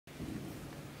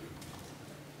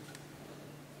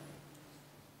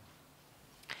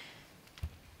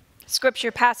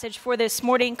scripture passage for this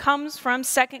morning comes from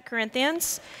 2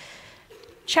 Corinthians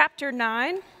chapter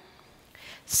 9,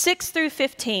 6 through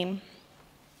 15.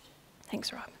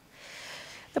 Thanks, Rob.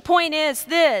 The point is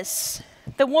this: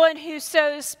 the one who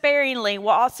sows sparingly will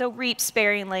also reap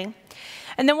sparingly,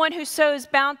 and the one who sows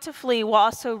bountifully will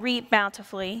also reap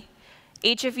bountifully.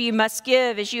 Each of you must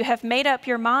give as you have made up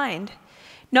your mind,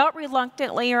 not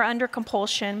reluctantly or under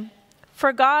compulsion,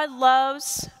 for God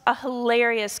loves a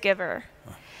hilarious giver.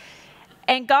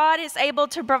 And God is able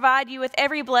to provide you with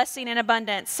every blessing in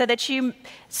abundance, so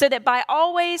that by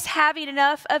always having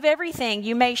enough of everything,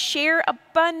 you may share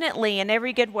abundantly in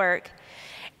every good work.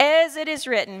 As it is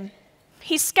written,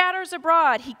 He scatters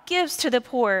abroad, He gives to the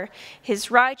poor,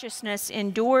 His righteousness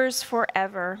endures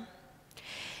forever.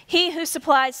 He who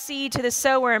supplies seed to the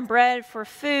sower and bread for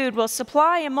food will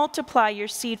supply and multiply your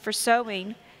seed for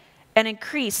sowing and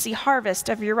increase the harvest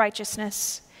of your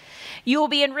righteousness. You will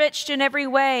be enriched in every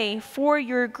way for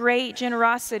your great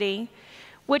generosity,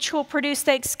 which will produce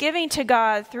thanksgiving to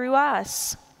God through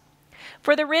us.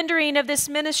 For the rendering of this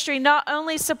ministry not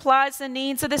only supplies the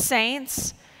needs of the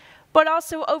saints, but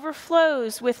also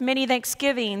overflows with many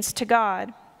thanksgivings to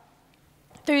God.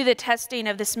 Through the testing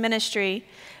of this ministry,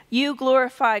 you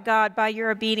glorify God by your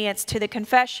obedience to the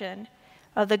confession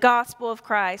of the gospel of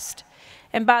Christ,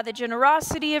 and by the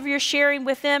generosity of your sharing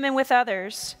with them and with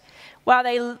others, while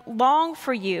they long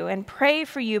for you and pray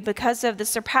for you because of the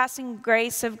surpassing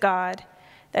grace of God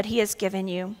that He has given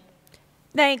you.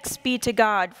 Thanks be to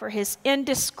God for His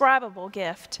indescribable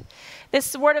gift. This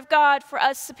is the word of God for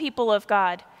us, the people of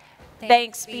God.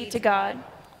 Thanks be to God.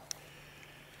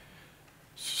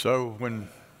 So when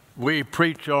we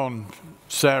preach on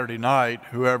Saturday night,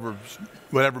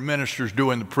 whatever minister's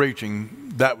doing the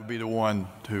preaching, that would be the one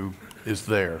who is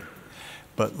there.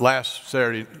 But last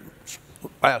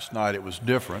night it was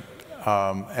different,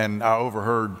 and I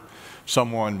overheard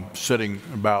someone sitting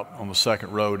about on the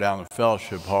second row down the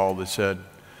fellowship hall that said,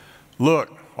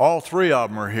 "Look, all three of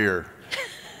them are here."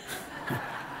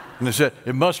 And they said,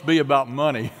 "It must be about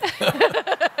money."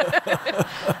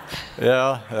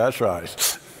 Yeah, that's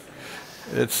right.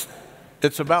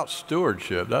 It's about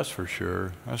stewardship, that's for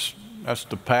sure. That's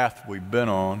the path we've been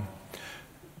on.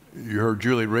 You heard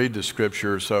Julie read the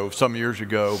scripture. So some years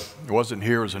ago, it wasn't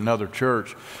here, it was another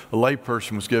church. A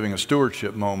layperson was giving a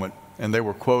stewardship moment, and they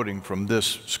were quoting from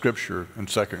this scripture in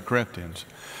 2 Corinthians.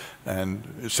 And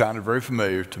it sounded very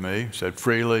familiar to me. It said,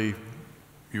 "Freely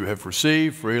you have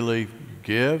received, freely you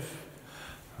give."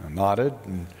 I nodded.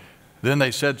 And then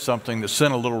they said something that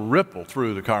sent a little ripple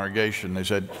through the congregation. They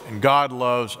said, "And God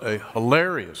loves a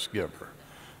hilarious giver."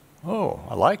 Oh,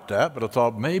 I like that, but I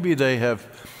thought maybe they have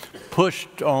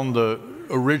pushed on the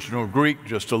original Greek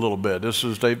just a little bit.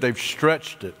 They've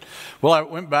stretched it. Well, I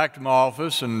went back to my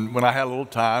office, and when I had a little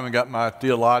time, I got my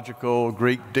theological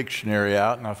Greek dictionary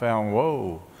out, and I found,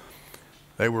 whoa,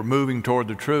 they were moving toward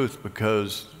the truth,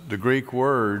 because the Greek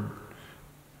word,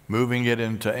 moving it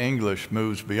into English,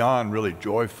 moves beyond really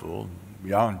joyful,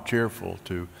 beyond cheerful,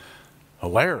 to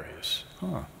hilarious.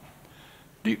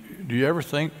 Do you ever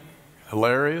think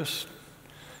hilarious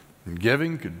and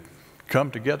giving could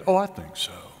come together? Oh, I think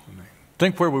so.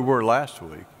 Think where we were last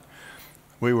week.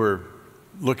 We were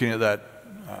looking at that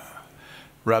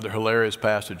rather hilarious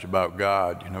passage about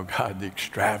God. You know, God the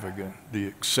extravagant, the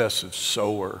excessive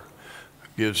sower,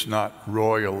 gives not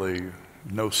royally,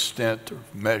 no stint or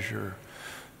measure,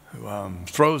 who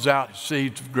throws out his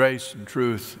seeds of grace and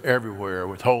truth everywhere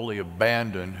with holy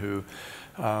abandon, who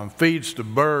feeds the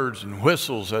birds and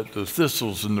whistles at the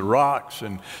thistles and the rocks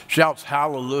and shouts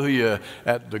hallelujah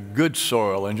at the good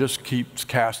soil and just keeps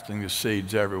casting the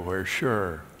seeds everywhere.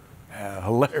 Sure,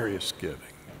 hilarious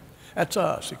giving. That's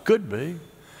us. It could be.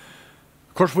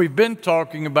 Of course, we've been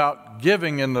talking about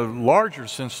giving in the larger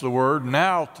sense of the word.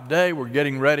 Now, today, we're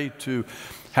getting ready to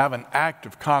have an act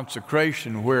of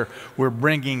consecration where we're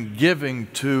bringing giving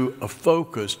to a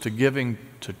focus, to giving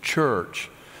to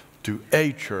church, to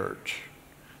a church.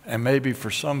 And maybe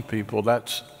for some people,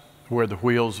 that's where the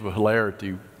wheels of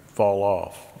hilarity fall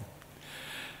off.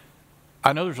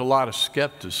 I know there's a lot of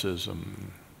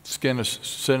skepticism,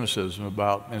 cynicism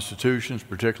about institutions,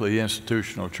 particularly the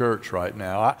institutional church right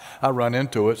now. I run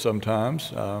into it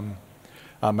sometimes.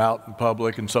 I'm out in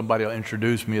public and somebody will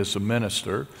introduce me as a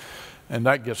minister. And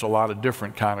that gets a lot of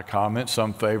different kind of comments,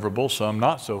 some favorable, some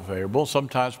not so favorable.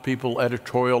 Sometimes people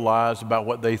editorialize about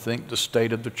what they think the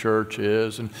state of the church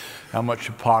is and how much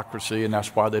hypocrisy, and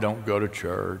that's why they don't go to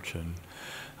church. And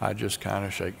I just kind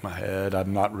of shake my head.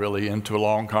 I'm not really into a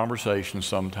long conversation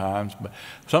sometimes, but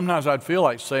sometimes I'd feel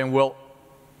like saying, well,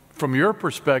 from your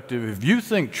perspective, if you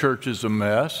think church is a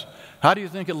mess, how do you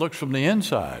think it looks from the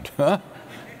inside? Huh?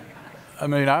 I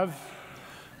mean, I've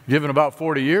given about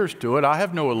 40 years to it. I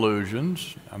have no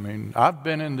illusions. I mean, I've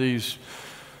been in these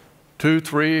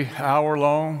 2-3 hour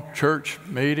long church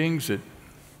meetings that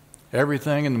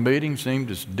everything in the meeting seemed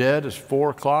as dead as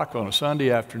 4 o'clock on a Sunday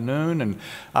afternoon, and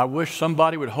I wish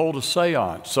somebody would hold a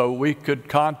seance so we could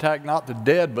contact not the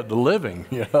dead but the living.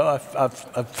 You know,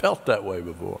 I've felt that way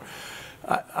before.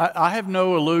 I have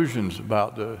no illusions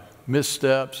about the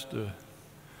missteps, the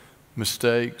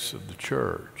mistakes of the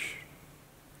church.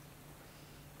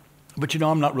 But you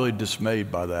know, I'm not really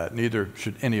dismayed by that. Neither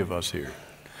should any of us here.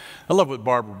 I love what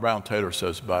Barbara Brown Taylor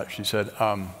says about it. She said,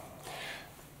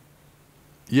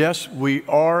 yes, we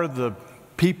are the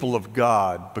people of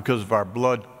God because of our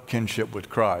blood kinship with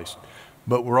Christ,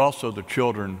 but we're also the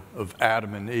children of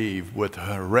Adam and Eve with a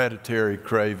hereditary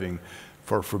craving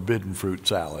for forbidden fruit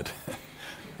salad.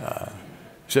 He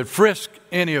said, frisk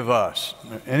any of us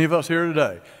here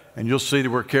today, and you'll see that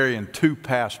we're carrying 2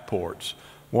 passports.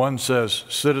 One says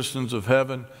citizens of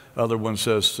heaven, other one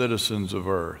says citizens of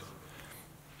earth.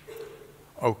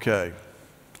 Okay,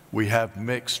 we have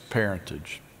mixed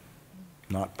parentage,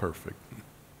 not perfect,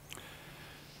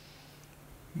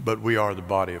 but we are the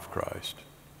body of Christ,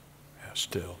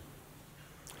 still.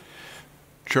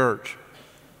 Church,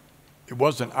 it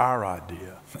wasn't our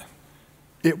idea.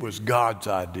 It was God's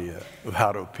idea of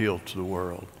how to appeal to the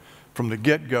world. From the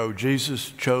get-go,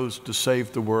 Jesus chose to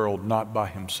save the world not by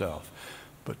himself,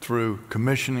 but through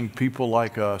commissioning people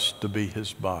like us to be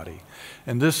his body.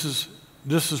 And this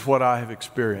is what I have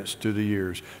experienced through the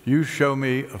years. You show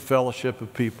me a fellowship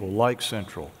of people like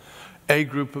Central, a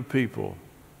group of people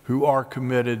who are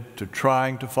committed to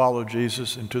trying to follow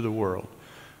Jesus into the world,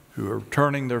 who are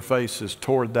turning their faces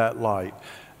toward that light.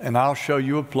 And I'll show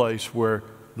you a place where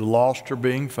the lost are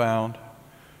being found,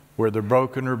 where the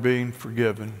broken are being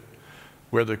forgiven,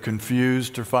 where the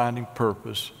confused are finding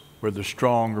purpose, where the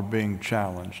strong are being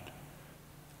challenged.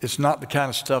 It's not the kind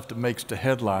of stuff that makes the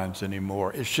headlines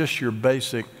anymore. It's just your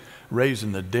basic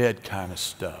raising the dead kind of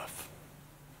stuff.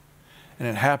 And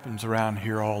it happens around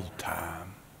here all the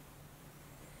time.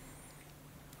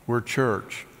 We're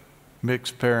church,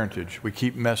 mixed parentage. We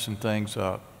keep messing things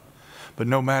up. But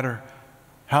no matter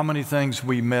how many things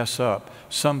we mess up,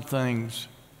 some things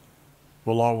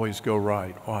will always go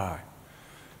right. Why?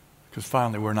 Because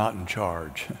finally we're not in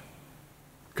charge.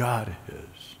 God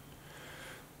is.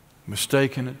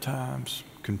 Mistaken at times,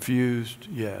 confused,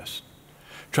 yes.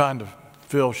 Trying to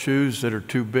fill shoes that are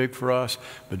too big for us,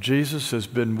 but Jesus has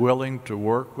been willing to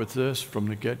work with this from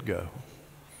the get-go.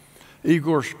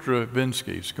 Igor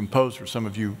Stravinsky, composer, some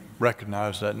of you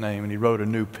recognize that name, and he wrote a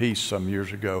new piece some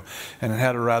years ago, and it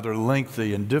had a rather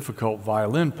lengthy and difficult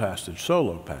violin passage,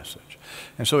 solo passage.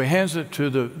 And so he hands it to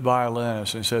the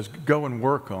violinist and says, go and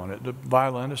work on it. The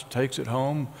violinist takes it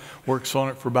home, works on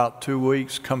it for about 2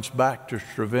 weeks, comes back to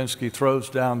Stravinsky, throws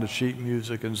down the sheet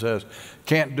music and says,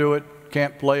 can't do it,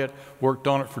 can't play it, worked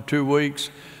on it for 2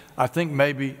 weeks. I think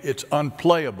maybe it's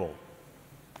unplayable.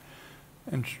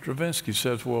 And Stravinsky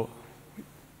says, well,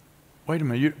 wait a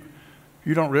minute,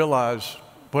 you don't realize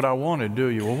what I wanted, do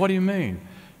you? Well, what do you mean?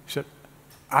 He said,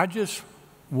 I just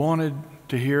wanted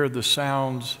to hear the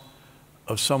sounds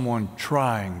of someone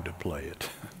trying to play it.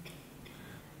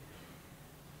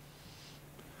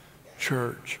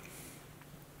 Church,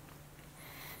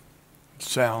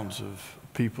 sounds of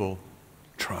people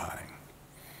trying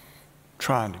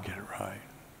to get it right.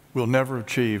 We'll never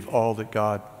achieve all that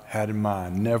God had in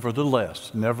mind.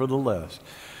 Nevertheless,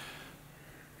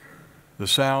 the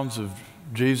sounds of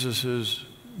Jesus'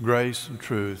 grace and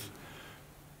truth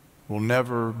will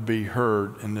never be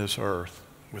heard in this earth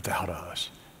without us.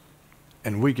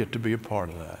 And we get to be a part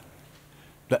of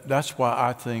that. That's why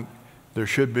I think there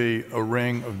should be a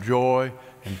ring of joy,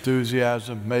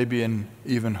 enthusiasm, maybe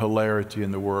even hilarity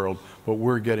in the world, what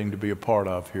we're getting to be a part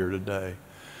of here today.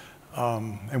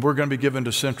 And we're going to be given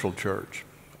to Central Church.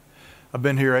 I've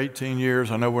been here 18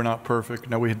 years. I know we're not perfect. I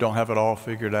know we don't have it all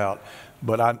figured out.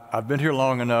 But I've been here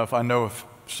long enough. I know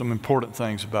some important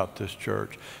things about this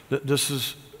church. This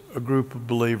is a group of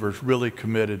believers really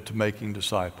committed to making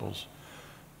disciples,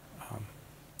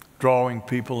 drawing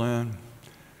people in,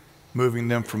 moving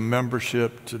them from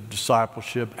membership to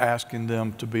discipleship, asking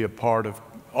them to be a part of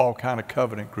all kind of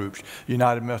covenant groups,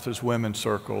 United Methodist Women's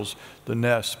Circles, the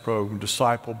NEST program,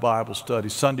 Disciple Bible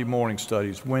Studies, Sunday morning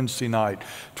studies, Wednesday night,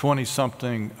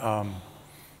 20-something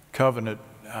covenant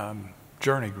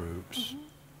journey groups. Mm-hmm.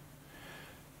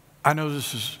 I know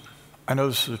this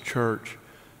is a church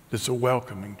that's a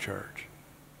welcoming church.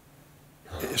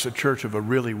 It's a church of a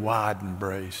really wide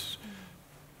embrace.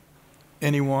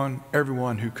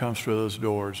 Everyone who comes through those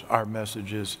doors, our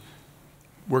message is,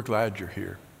 we're glad you're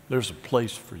here. There's a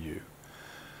place for you.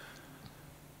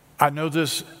 I know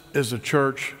this is a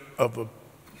church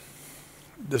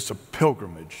this is a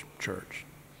pilgrimage church.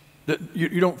 That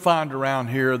you don't find around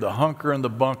here the hunker and the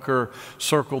bunker,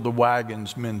 circle the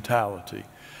wagons mentality.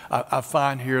 I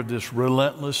find here this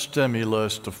relentless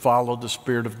stimulus to follow the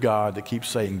Spirit of God that keeps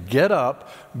saying, get up,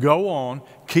 go on,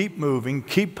 keep moving,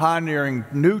 keep pioneering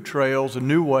new trails and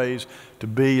new ways to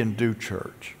be and do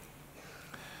church.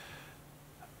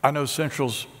 I know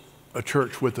Central's a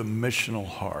church with a missional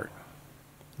heart.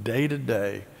 Day to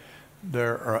day,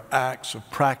 there are acts of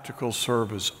practical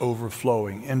service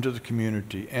overflowing into the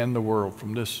community and the world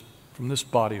from this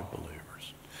body of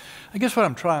believers. I guess what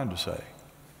I'm trying to say,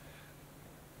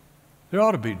 there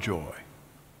ought to be joy.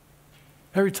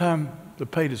 Every time the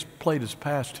plate is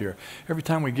passed here, every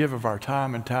time we give of our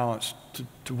time and talents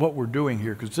to what we're doing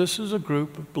here, because this is a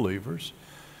group of believers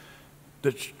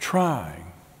that's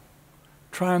trying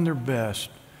their best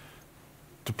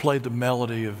to play the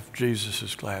melody of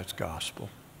Jesus' glad gospel.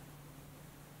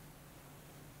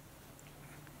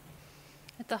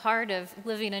 At the heart of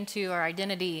living into our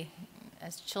identity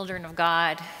as children of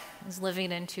God is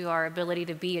living into our ability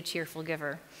to be a cheerful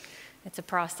giver. It's a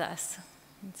process.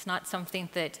 It's not something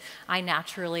that I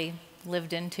naturally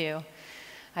lived into.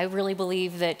 I really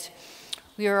believe that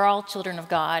we are all children of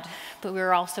God, but we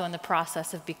are also in the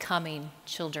process of becoming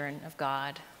children of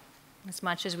God. As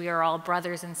much as we are all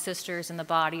brothers and sisters in the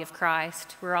body of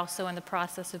Christ, we're also in the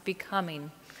process of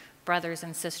becoming brothers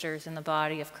and sisters in the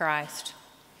body of Christ.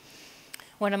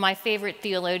 One of my favorite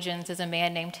theologians is a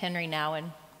man named Henry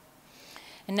Nouwen.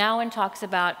 And Nouwen talks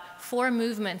about 4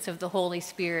 movements of the Holy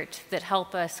Spirit that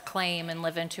help us claim and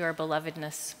live into our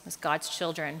belovedness as God's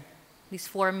children. These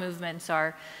 4 movements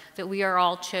are that we are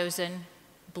all chosen,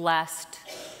 blessed,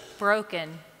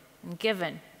 broken, and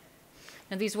given.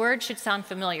 Now, these words should sound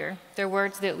familiar. They're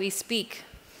words that we speak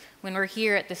when we're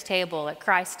here at this table, at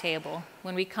Christ's table,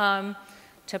 when we come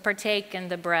to partake in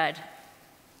the bread.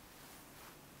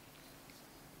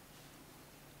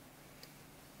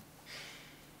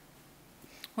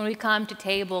 When we come to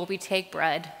table, we take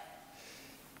bread.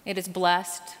 It is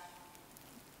blessed,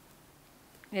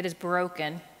 it is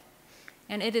broken,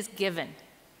 and it is given.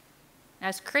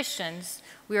 As Christians,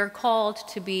 we are called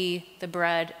to be the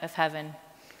bread of heaven.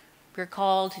 We're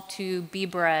called to be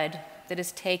bread that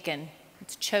is taken,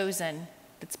 it's chosen,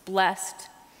 it's blessed,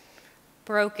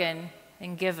 broken,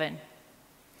 and given.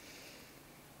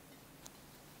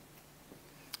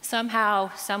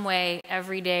 Somehow, some way,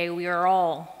 every day, we are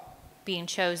all being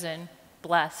chosen,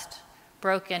 blessed,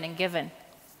 broken, and given.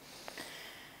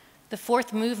 The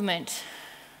 4th movement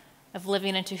of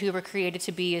living into who we're created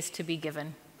to be is to be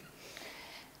given.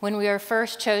 When we are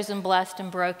first chosen, blessed, and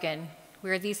broken, we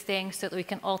are these things so that we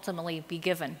can ultimately be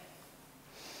given.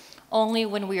 Only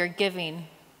when we are giving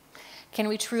can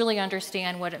we truly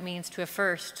understand what it means to have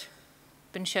first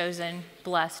been chosen,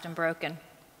 blessed, and broken.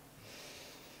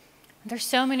 There's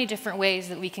so many different ways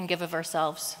that we can give of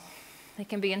ourselves. They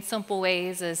can be in simple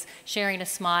ways as sharing a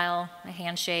smile, a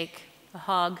handshake, a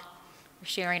hug, or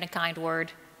sharing a kind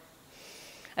word.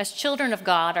 As children of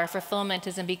God, our fulfillment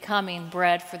is in becoming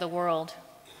bread for the world.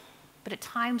 But at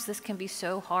times this can be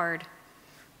so hard.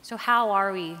 So how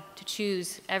are we to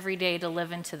choose every day to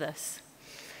live into this?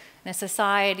 In a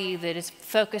society that is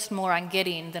focused more on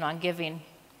getting than on giving.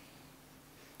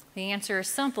 The answer is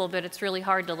simple, but it's really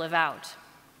hard to live out.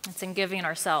 It's in giving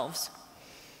ourselves.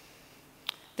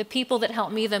 The people that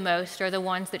help me the most are the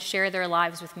ones that share their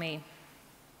lives with me.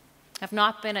 I've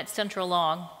not been at Central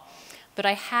long, but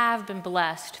I have been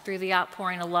blessed through the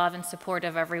outpouring of love and support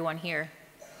of everyone here.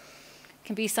 It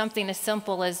can be something as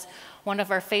simple as one of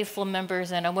our faithful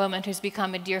members and a woman who's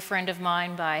become a dear friend of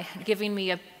mine by giving me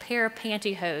a pair of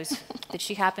pantyhose that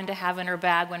she happened to have in her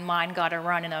bag when mine got a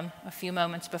run in them a few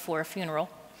moments before a funeral.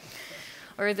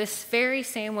 Or this very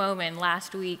same woman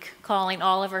last week calling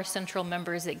all of our Central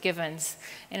members at Givens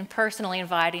and personally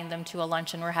inviting them to a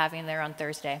luncheon we're having there on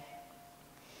Thursday.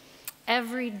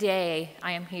 Every day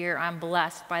I am here, I'm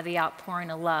blessed by the outpouring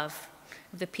of love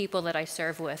of the people that I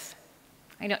serve with.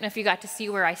 I don't know if you got to see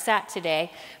where I sat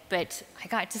today, but I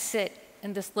got to sit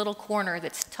in this little corner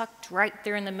that's tucked right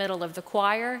there in the middle of the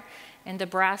choir and the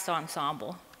brass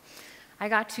ensemble. I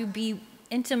got to be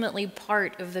intimately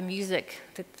part of the music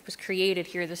that was created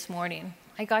here this morning.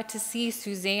 I got to see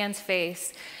Suzanne's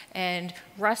face and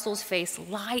Russell's face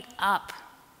light up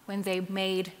when they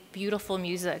made beautiful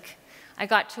music. I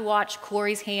got to watch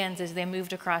Corey's hands as they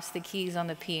moved across the keys on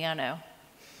the piano.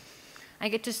 I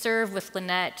get to serve with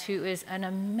Lynette, who is an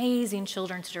amazing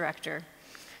children's director.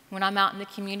 When I'm out in the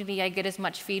community, I get as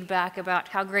much feedback about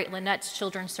how great Lynette's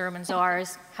children's sermons are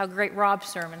as how great Rob's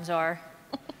sermons are.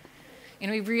 And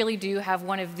we really do have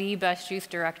one of the best youth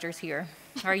directors here.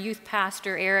 Our youth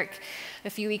pastor, Eric,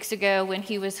 a few weeks ago when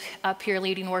he was up here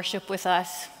leading worship with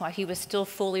us, while he was still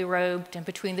fully robed and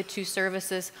between the two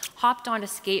services, hopped on a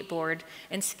skateboard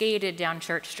and skated down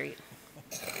Church Street.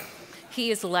 He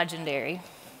is legendary.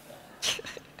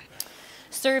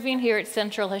 Serving here at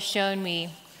Central has shown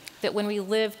me that when we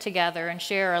live together and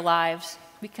share our lives,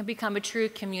 we can become a true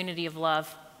community of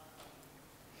love.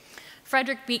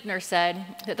 Frederick Buechner said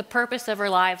that the purpose of our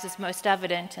lives is most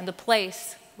evident in the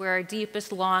place where our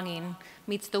deepest longing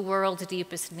meets the world's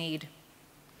deepest need.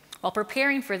 While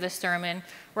preparing for this sermon,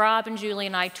 Rob and Julie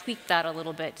and I tweaked that a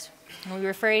little bit, and we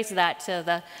rephrased that to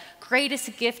the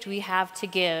greatest gift we have to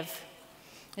give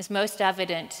is most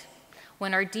evident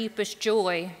when our deepest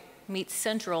joy meets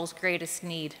Central's greatest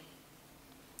need.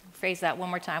 I'll phrase that one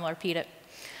more time, I'll repeat it.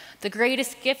 The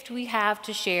greatest gift we have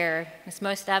to share is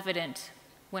most evident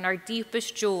when our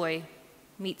deepest joy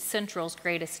meets Central's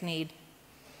greatest need.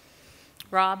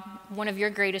 Rob, one of your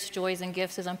greatest joys and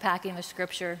gifts is unpacking the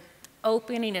scripture,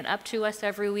 opening it up to us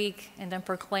every week, and then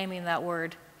proclaiming that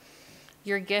word.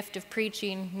 Your gift of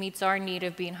preaching meets our need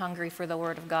of being hungry for the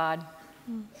word of God.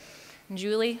 And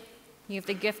Julie, you have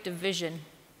the gift of vision.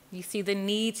 You see the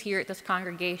needs here at this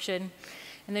congregation,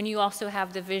 and then you also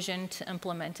have the vision to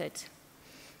implement it.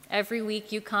 Every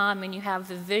week you come and you have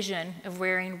the vision of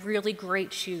wearing really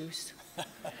great shoes.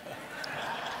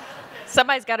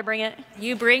 Somebody's got to bring it.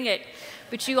 You bring it,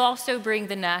 but you also bring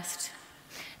the nest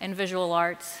and visual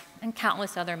arts and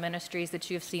countless other ministries that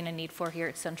you have seen a need for here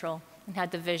at Central and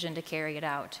had the vision to carry it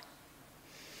out.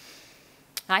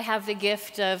 I have the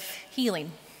gift of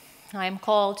healing. I am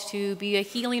called to be a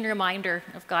healing reminder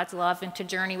of God's love and to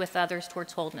journey with others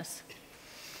towards wholeness.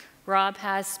 Rob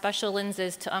has special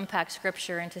lenses to unpack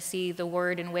scripture and to see the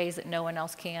word in ways that no one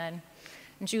else can.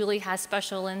 And Julie has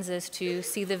special lenses to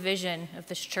see the vision of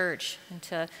this church and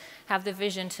to have the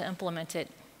vision to implement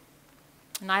it.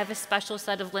 And I have a special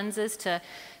set of lenses to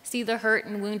see the hurt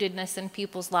and woundedness in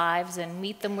people's lives and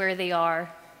meet them where they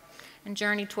are and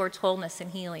journey towards wholeness and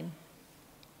healing.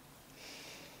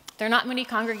 There are not many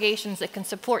congregations that can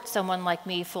support someone like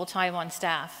me full-time on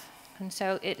staff. And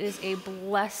so it is a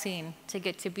blessing to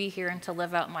get to be here and to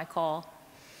live out my call.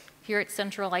 Here at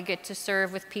Central, I get to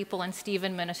serve with people in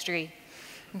Stephen Ministry.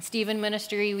 In Stephen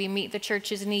Ministry, we meet the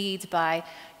church's needs by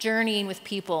journeying with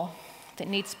people that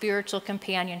need spiritual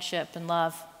companionship and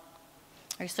love.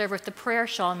 I serve with the Prayer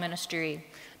Shawl Ministry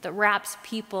that wraps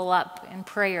people up in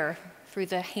prayer through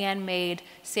the handmade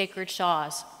sacred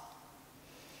shawls.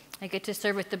 I get to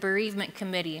serve with the Bereavement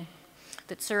Committee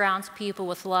that surrounds people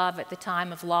with love at the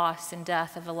time of loss and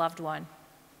death of a loved one.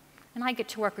 And I get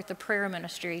to work with the Prayer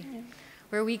Ministry,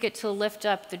 where we get to lift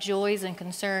up the joys and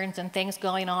concerns and things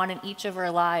going on in each of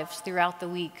our lives throughout the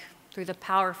week through the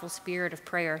powerful spirit of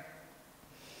prayer.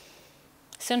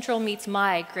 Central meets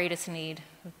my greatest need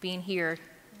of being here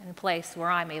in a place where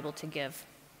I'm able to give.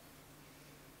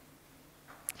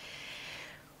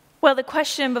 Well, the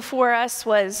question before us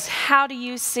was, how do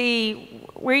you see,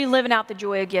 where are you living out the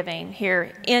joy of giving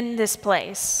here in this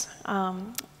place?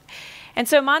 And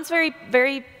so mine's very,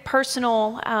 very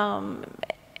personal.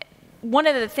 One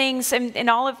of the things in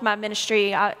all of my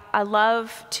ministry, I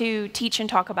love to teach and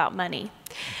talk about money.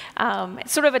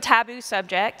 It's sort of a taboo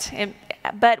subject,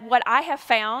 but what I have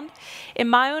found in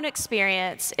my own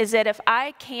experience is that if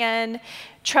I can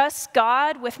trust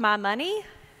God with my money,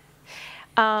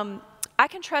 I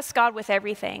can trust God with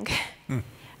everything. I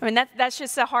mean, that's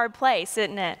just a hard place,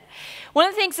 isn't it? One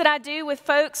of the things that I do with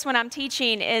folks when I'm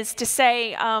teaching is to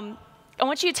say, I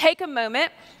want you to take a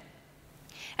moment,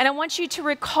 and I want you to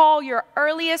recall your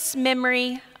earliest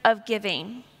memory of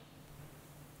giving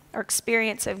or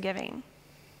experience of giving.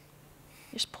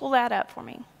 Just pull that up for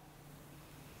me.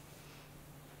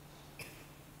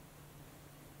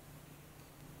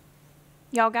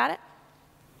 Y'all got it?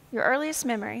 Your earliest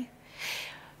memory.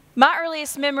 My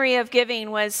earliest memory of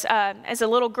giving was as a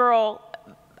little girl.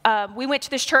 We went to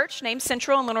this church named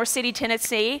Central in Lenore City,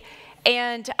 Tennessee,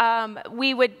 and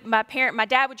my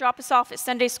dad would drop us off at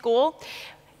Sunday school.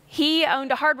 He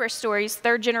owned a hardware store. He's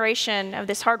third generation of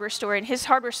this hardware store, and his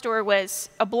hardware store was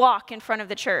a block in front of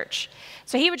the church.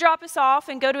 So he would drop us off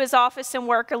and go to his office and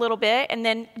work a little bit, and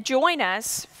then join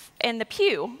us in the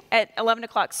pew at 11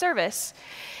 o'clock service.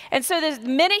 And so the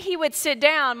minute he would sit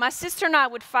down, my sister and I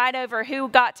would fight over who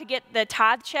got to get the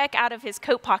tithe check out of his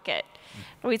coat pocket.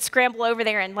 We'd scramble over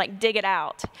there and like dig it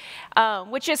out,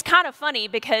 which is kind of funny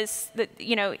because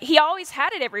he always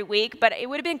had it every week, but it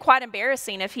would have been quite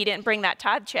embarrassing if he didn't bring that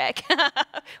tithe check.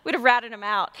 We'd have ratted him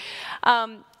out.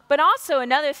 But also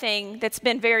another thing that's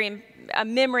been a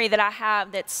memory that I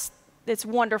have that's that's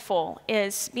wonderful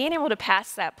is being able to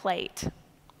pass that plate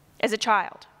as a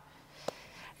child.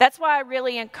 That's why I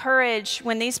really encourage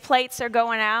when these plates are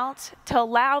going out to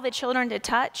allow the children to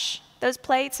touch those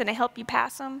plates and to help you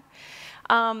pass them.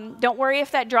 Don't worry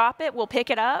if that drop it, we'll pick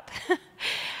it up.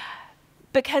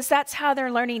 Because that's how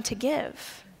they're learning to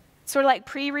give. Sort of like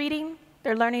pre-reading,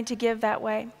 they're learning to give that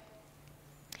way.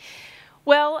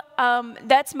 Well,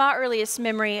 that's my earliest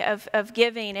memory of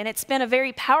giving, and it's been a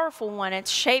very powerful one.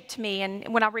 It's shaped me, and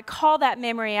when I recall that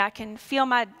memory, I can feel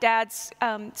my dad's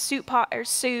suit,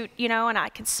 and I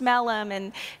can smell him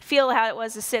and feel how it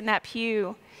was to sit in that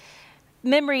pew.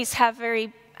 Memories have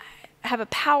a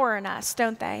power in us,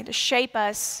 don't they, to shape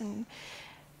us and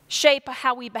shape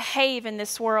how we behave in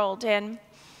this world.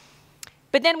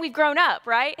 But then we've grown up,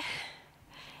 right?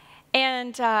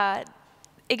 And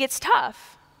it gets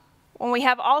tough when we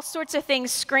have all sorts of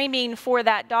things screaming for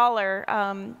that dollar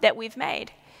that we've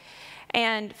made.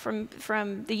 And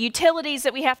from the utilities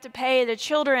that we have to pay the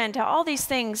children to all these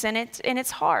things, and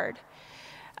it's hard.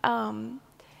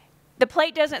 The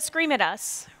plate doesn't scream at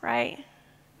us, right?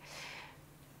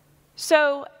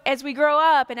 So as we grow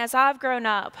up, and as I've grown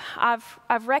up,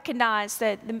 I've recognized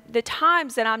that the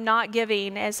times that I'm not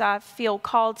giving as I feel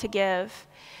called to give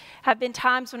have been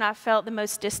times when I've felt the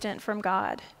most distant from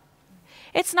God.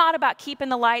 It's not about keeping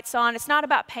the lights on. It's not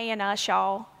about paying us,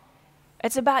 y'all.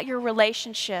 It's about your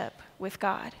relationship with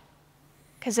God.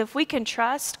 Because if we can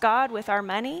trust God with our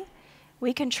money,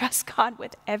 we can trust God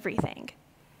with everything.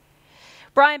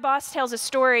 Brian Boss tells a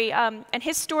story, and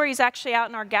his story is actually out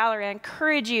in our gallery. I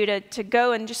encourage you to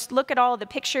go and just look at all the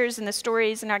pictures and the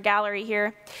stories in our gallery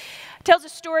here. He tells a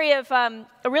story of a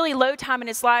really low time in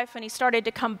his life when he started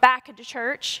to come back into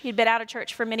church. He'd been out of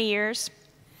church for many years.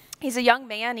 He's a young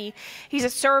man. He's a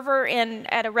server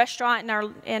at a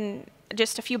restaurant in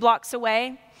just a few blocks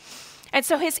away. And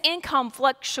so his income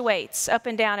fluctuates up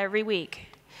and down every week.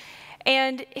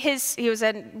 And he was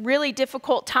a really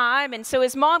difficult time. And so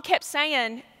his mom kept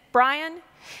saying, Brian,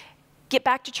 get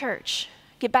back to church.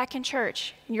 Get back in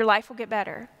church, and your life will get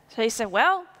better. So he said,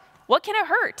 well, what can it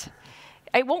hurt?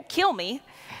 It won't kill me.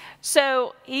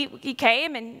 So he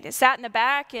came and sat in the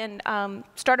back and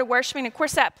started worshiping. Of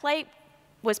course, that plate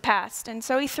was passed. And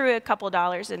so he threw a couple of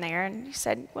dollars in there and he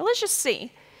said, well, let's just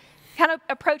see. Kind of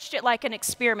approached it like an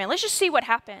experiment. Let's just see what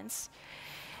happens.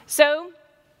 So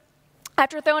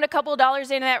after throwing a couple of dollars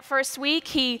into that first week,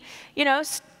 he,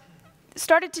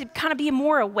 started to kind of be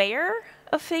more aware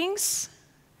of things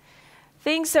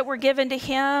that were given to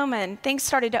him, and things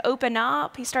started to open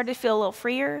up. He started to feel a little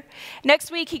freer.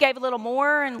 Next week, he gave a little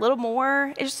more and a little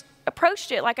more. He just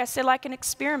approached it, like I said, like an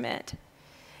experiment.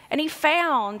 And he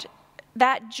found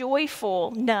that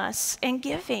joyfulness in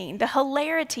giving, the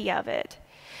hilarity of it.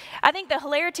 I think the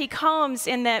hilarity comes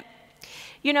in that,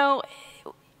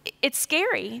 it's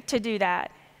scary to do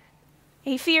that.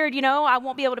 He feared, I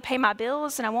won't be able to pay my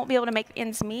bills and I won't be able to make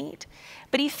ends meet.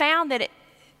 But he found that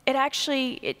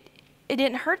it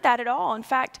didn't hurt that at all. In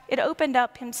fact, it opened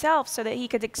up himself so that he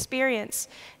could experience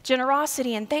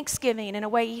generosity and thanksgiving in a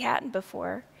way he hadn't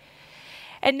before.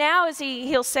 And now, as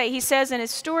he says in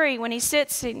his story, when he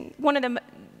sits in one of the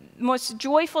most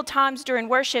joyful times during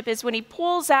worship is when he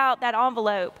pulls out that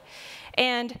envelope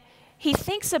and he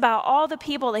thinks about all the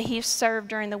people that he's served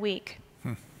during the week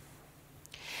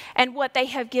and what they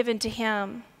have given to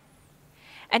him.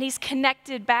 And he's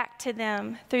connected back to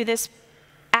them through this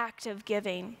act of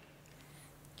giving.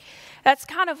 That's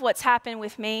kind of what's happened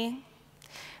with me.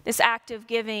 This act of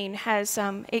giving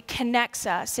it connects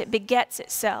us. It begets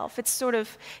itself. It's sort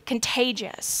of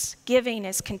contagious. Giving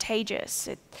is contagious.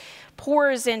 It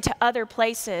pours into other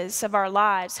places of our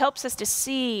lives, helps us to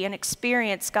see and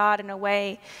experience God in a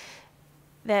way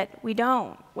that we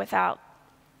don't without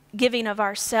giving of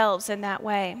ourselves in that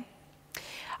way.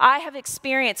 I have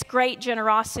experienced great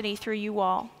generosity through you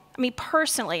all. I mean,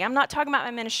 personally, I'm not talking about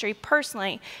my ministry.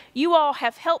 Personally, you all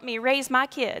have helped me raise my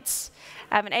kids.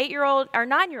 I have an 8-year-old or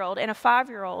 9-year-old and a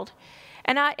 5-year-old.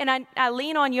 And I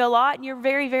lean on you a lot, and you're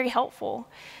very, very helpful.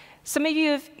 Some of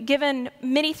you have given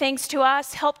many things to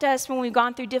us, helped us when we've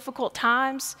gone through difficult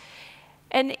times,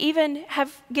 and even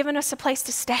have given us a place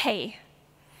to stay.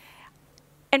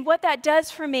 And what that does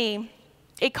for me,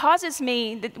 it causes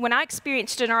me, that when I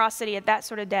experience generosity at that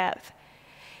sort of depth,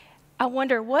 I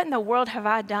wonder, what in the world have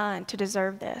I done to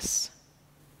deserve this?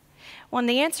 Well, and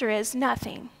the answer is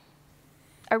nothing.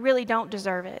 I really don't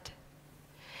deserve it.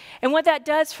 And what that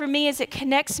does for me is it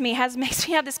connects me, makes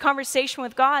me have this conversation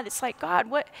with God. It's like, God,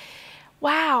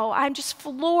 wow, I'm just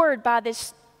floored by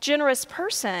this generous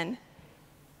person.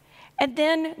 And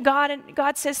then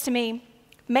God says to me,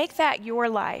 make that your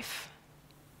life.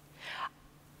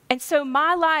 And so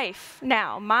my life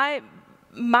now,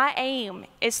 my aim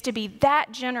is to be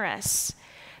that generous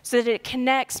so that it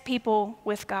connects people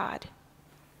with God.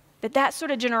 That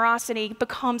sort of generosity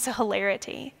becomes a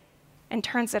hilarity and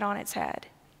turns it on its head.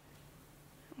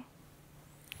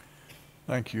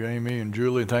 Thank you, Amy and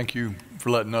Julie. Thank you for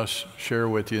letting us share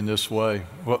with you in this way.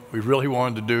 What we really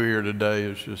wanted to do here today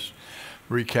is just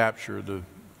recapture the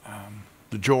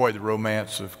joy, the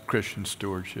romance of Christian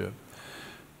stewardship.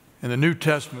 In the New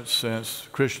Testament sense,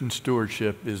 Christian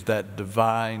stewardship is that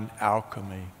divine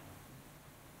alchemy.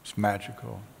 It's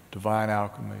magical, divine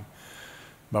alchemy,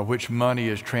 by which money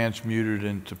is transmuted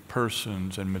into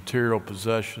persons and material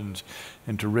possessions,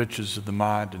 into riches of the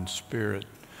mind and spirit.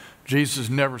 Jesus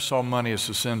never saw money as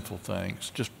a sinful thing. It's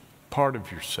just part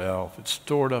of yourself. It's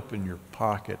stored up in your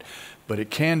pocket, but it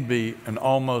can be an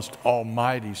almost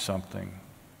almighty something.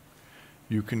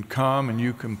 You can come and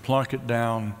you can plunk it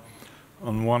down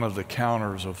on one of the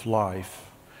counters of life,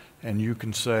 and you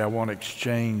can say, I want to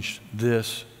exchange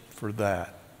this for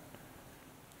that.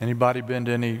 Anybody been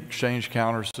to any exchange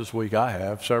counters this week? I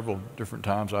have. Several different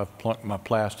times I've plunked my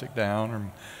plastic down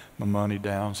or my money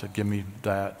down, said, give me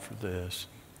that for this.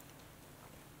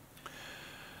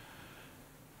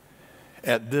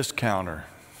 At this counter,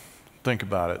 think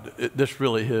about it, this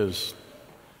really is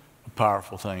a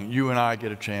powerful thing. You and I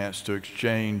get a chance to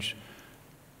exchange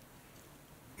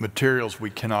materials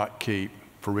we cannot keep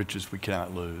for riches we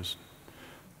cannot lose.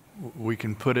 We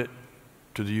can put it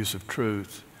to the use of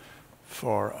truth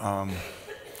for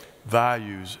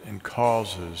values and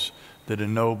causes that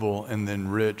ennoble and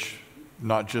enrich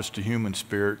not just the human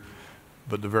spirit,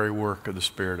 but the very work of the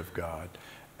Spirit of God.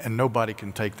 And nobody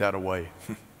can take that away.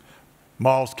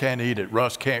 Moths can't eat it,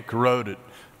 rust can't corrode it,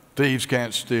 thieves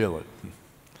can't steal it.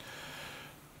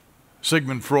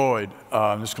 Sigmund Freud,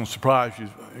 this is going to surprise you.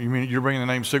 You mean you're bringing the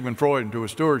name Sigmund Freud into a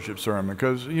stewardship sermon?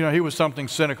 Because, you know, he was something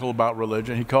cynical about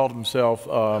religion. He called himself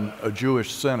a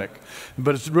Jewish cynic.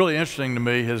 But it's really interesting to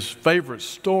me, his favorite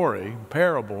story,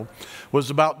 parable,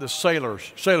 was about this sailor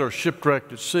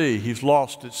shipwrecked at sea. He's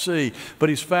lost at sea, but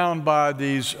he's found by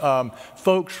these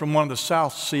folks from one of the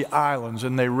South Sea islands,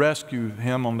 and they rescue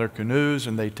him on their canoes,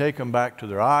 and they take him back to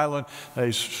their island.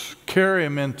 They carry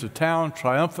him into town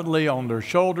triumphantly on their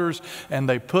shoulders, and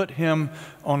they put him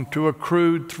onto a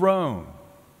crude throne.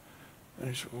 And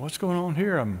he said, what's going on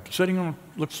here? I'm sitting on,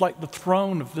 looks like the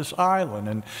throne of this island.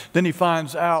 And then he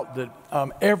finds out that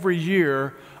every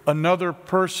year another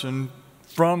person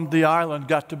from the island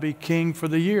got to be king for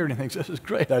the year. And he thinks, this is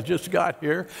great. I just got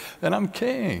here and I'm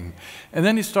king. And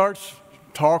then he starts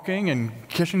talking and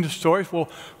catching the stories. Well,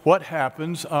 what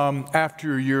happens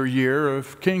after your year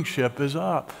of kingship is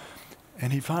up?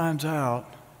 And he finds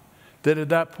out that at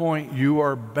that point you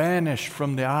are banished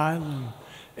from the island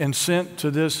and sent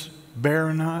to this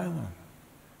barren island.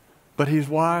 But he's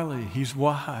wily, he's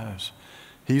wise.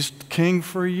 He's king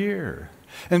for a year.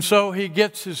 And so he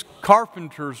gets his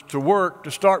carpenters to work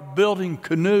to start building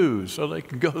canoes so they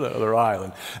can go to the other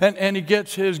island. And he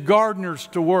gets his gardeners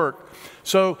to work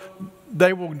so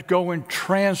they will go and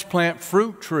transplant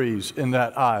fruit trees in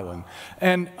that island.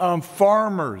 And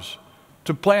farmers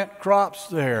to plant crops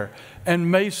there, and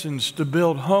masons to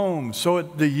build homes. So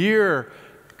the year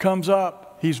comes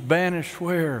up, he's banished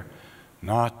where?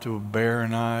 Not to a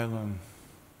barren island,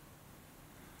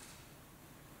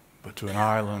 but to an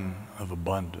island of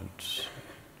abundance.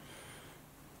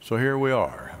 So here we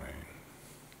are.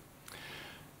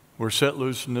 We're set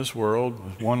loose in this world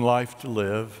with one life to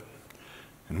live,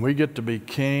 and we get to be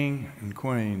king and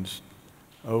queens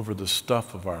over the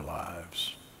stuff of our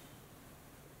lives.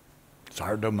 It's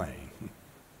our domain.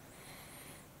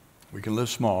 We can live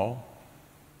small,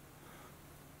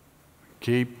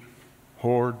 keep,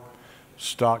 hoard,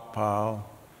 stockpile,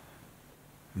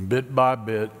 and bit by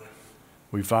bit,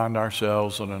 we find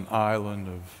ourselves on an island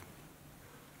of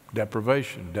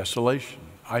deprivation, desolation,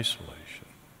 isolation.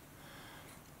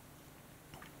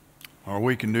 Or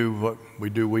we can do what we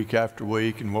do week after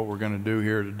week and what we're going to do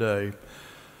here today.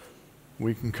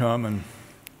 We can come and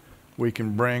we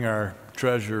can bring our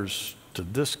treasures to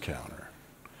this counter.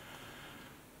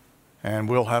 And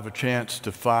we'll have a chance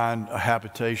to find a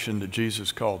habitation that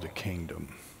Jesus called a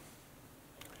kingdom.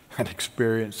 An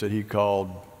experience that he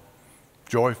called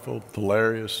joyful,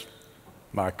 hilarious,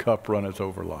 my cup runneth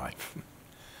over life.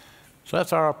 So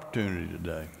that's our opportunity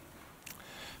today.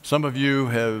 Some of you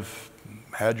have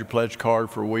had your pledge card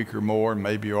for a week or more, and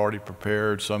maybe you're already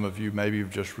prepared. Some of you maybe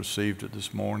you've just received it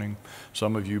this morning.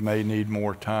 Some of you may need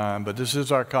more time, but this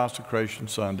is our Consecration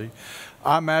Sunday.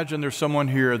 I imagine there's someone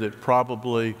here that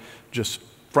probably just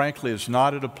frankly is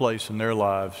not at a place in their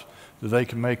lives that they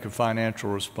can make a financial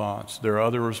response. There are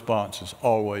other responses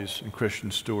always in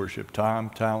Christian stewardship: time,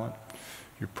 talent,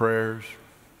 your prayers,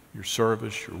 your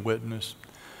service, your witness.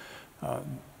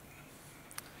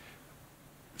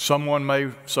 Someone may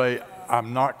say,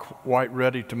 I'm not quite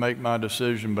ready to make my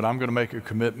decision, but I'm going to make a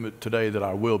commitment today that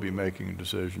I will be making a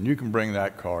decision. You can bring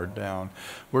that card down.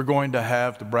 We're going to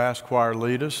have the brass choir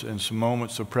lead us in some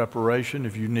moments of preparation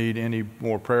if you need any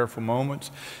more prayerful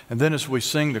moments. And then as we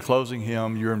sing the closing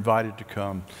hymn, you're invited to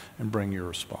come and bring your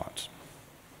response.